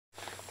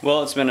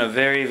Well, it's been a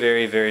very,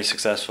 very, very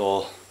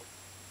successful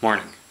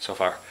morning so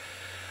far.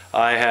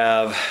 I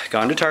have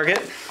gone to Target.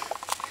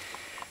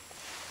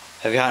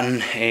 I've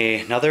gotten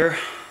another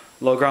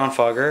low ground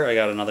fogger. I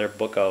got another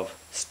book of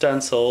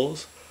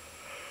stencils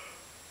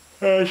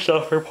and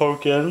stuff for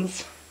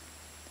pumpkins.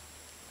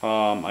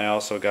 I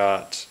also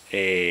got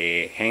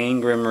a hanging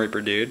Grim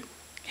Reaper dude.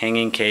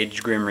 Hanging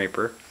cage Grim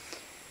Reaper.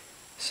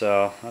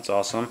 So that's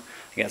awesome.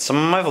 I got some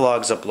of my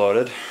vlogs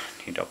uploaded.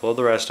 Need to upload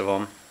the rest of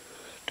them.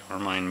 Don't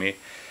remind me.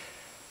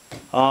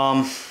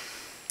 Also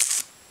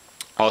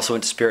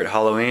went to Spirit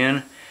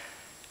Halloween.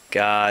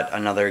 Got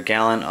another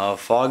gallon of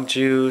fog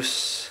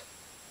juice.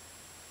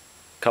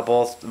 A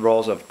couple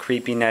rolls of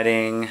creepy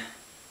netting.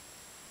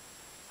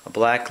 A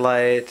black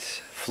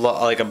light.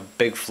 Like a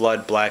big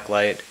flood black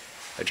light.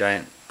 A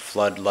giant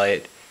flood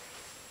light.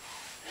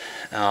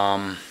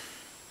 I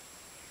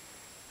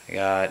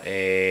got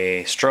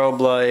a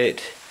strobe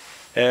light.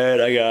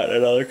 And I got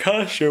another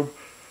costume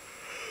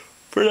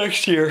for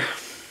next year.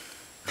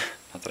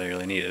 Not that I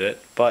really needed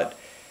it, but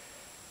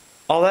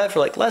all that for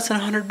like less than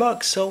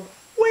 $100, so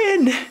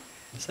win!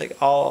 It's like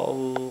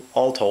all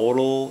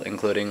total,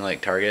 including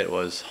like Target,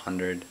 was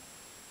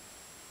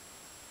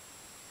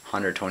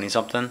 120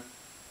 something.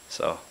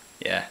 So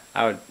yeah,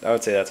 I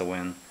would say that's a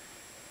win.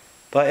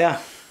 But yeah,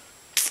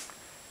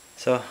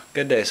 so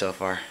good day so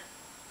far.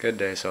 Good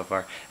day so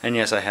far. And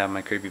yes, I have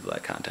my creepy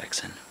black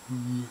contacts in.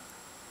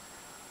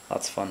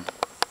 Lots of fun.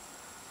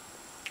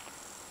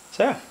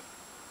 So yeah.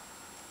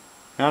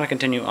 Now to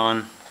continue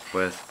on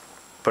with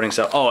putting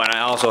stuff. Oh, and I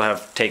also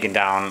have taken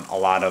down a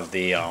lot of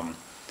the,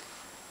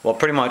 well,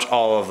 pretty much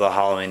all of the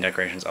Halloween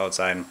decorations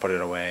outside and put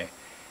it away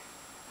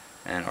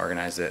and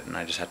organized it. And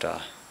I just have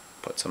to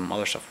put some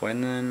other stuff away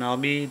and then I'll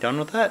be done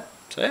with that.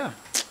 So yeah,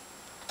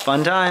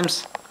 fun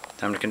times.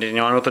 Time to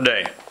continue on with the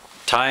day.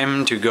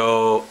 Time to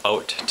go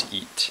out to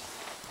eat.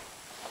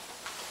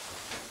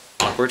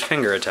 Awkward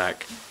finger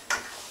attack.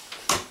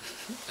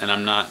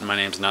 And my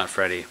name's not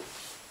Freddy.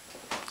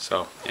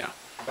 So, yeah.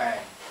 Bang.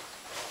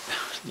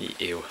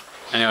 Ew.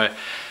 Anyway,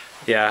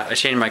 yeah, I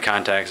changed my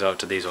contacts out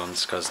to these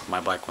ones because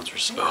my black ones were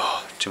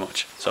too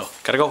much. So,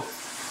 gotta go.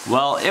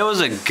 Well, it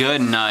was a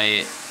good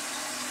night.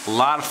 A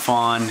lot of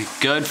fun.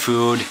 Good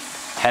food.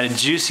 Had a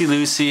Juicy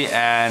Lucy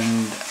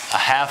and a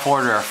half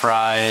order of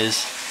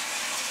fries.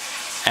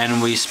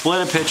 And we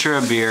split a pitcher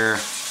of beer.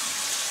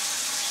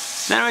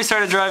 Then we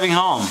started driving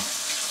home.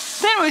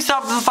 Then we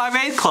stopped at the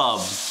 5/8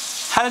 Club.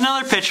 Had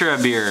another pitcher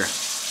of beer.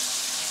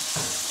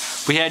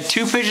 We had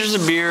 2 pitchers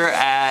of beer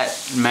at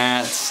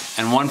Matt's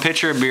and 1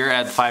 pitcher of beer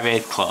at the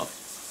 5/8 Club.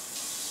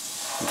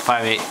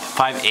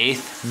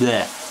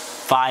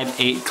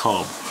 5/8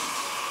 Club.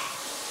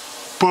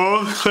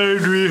 Both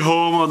carried me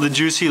home on the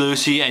Juicy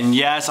Lucy, and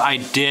yes, I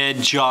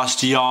did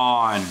just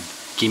yawn.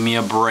 Give me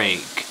a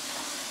break.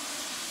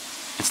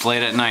 It's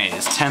late at night.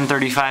 It's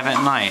 10:35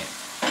 at night.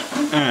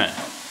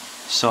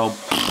 So,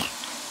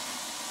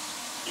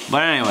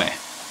 but anyway.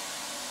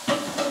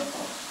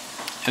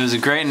 It was a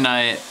great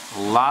night, a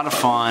lot of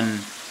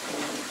fun,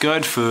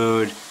 good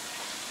food.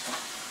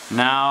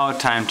 Now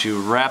time to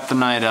wrap the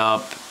night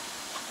up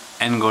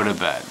and go to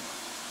bed.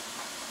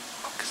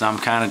 Because I'm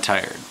kind of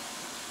tired.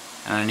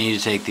 And I need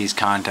to take these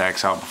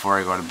contacts out before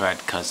I go to bed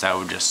because that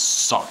would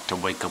just suck to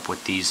wake up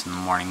with these in the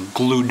morning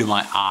glued to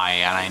my eye,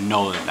 and I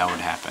know that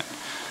would happen.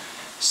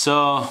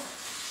 So,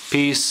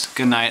 peace,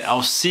 good night.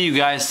 I'll see you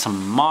guys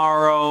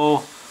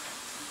tomorrow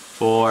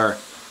for...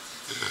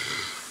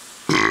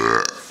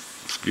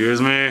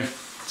 Excuse me,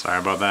 sorry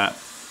about that,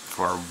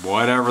 for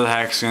whatever the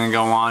heck's gonna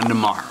go on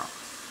tomorrow.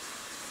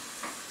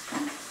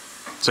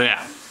 So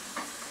yeah,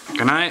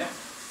 good night,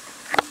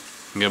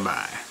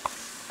 goodbye.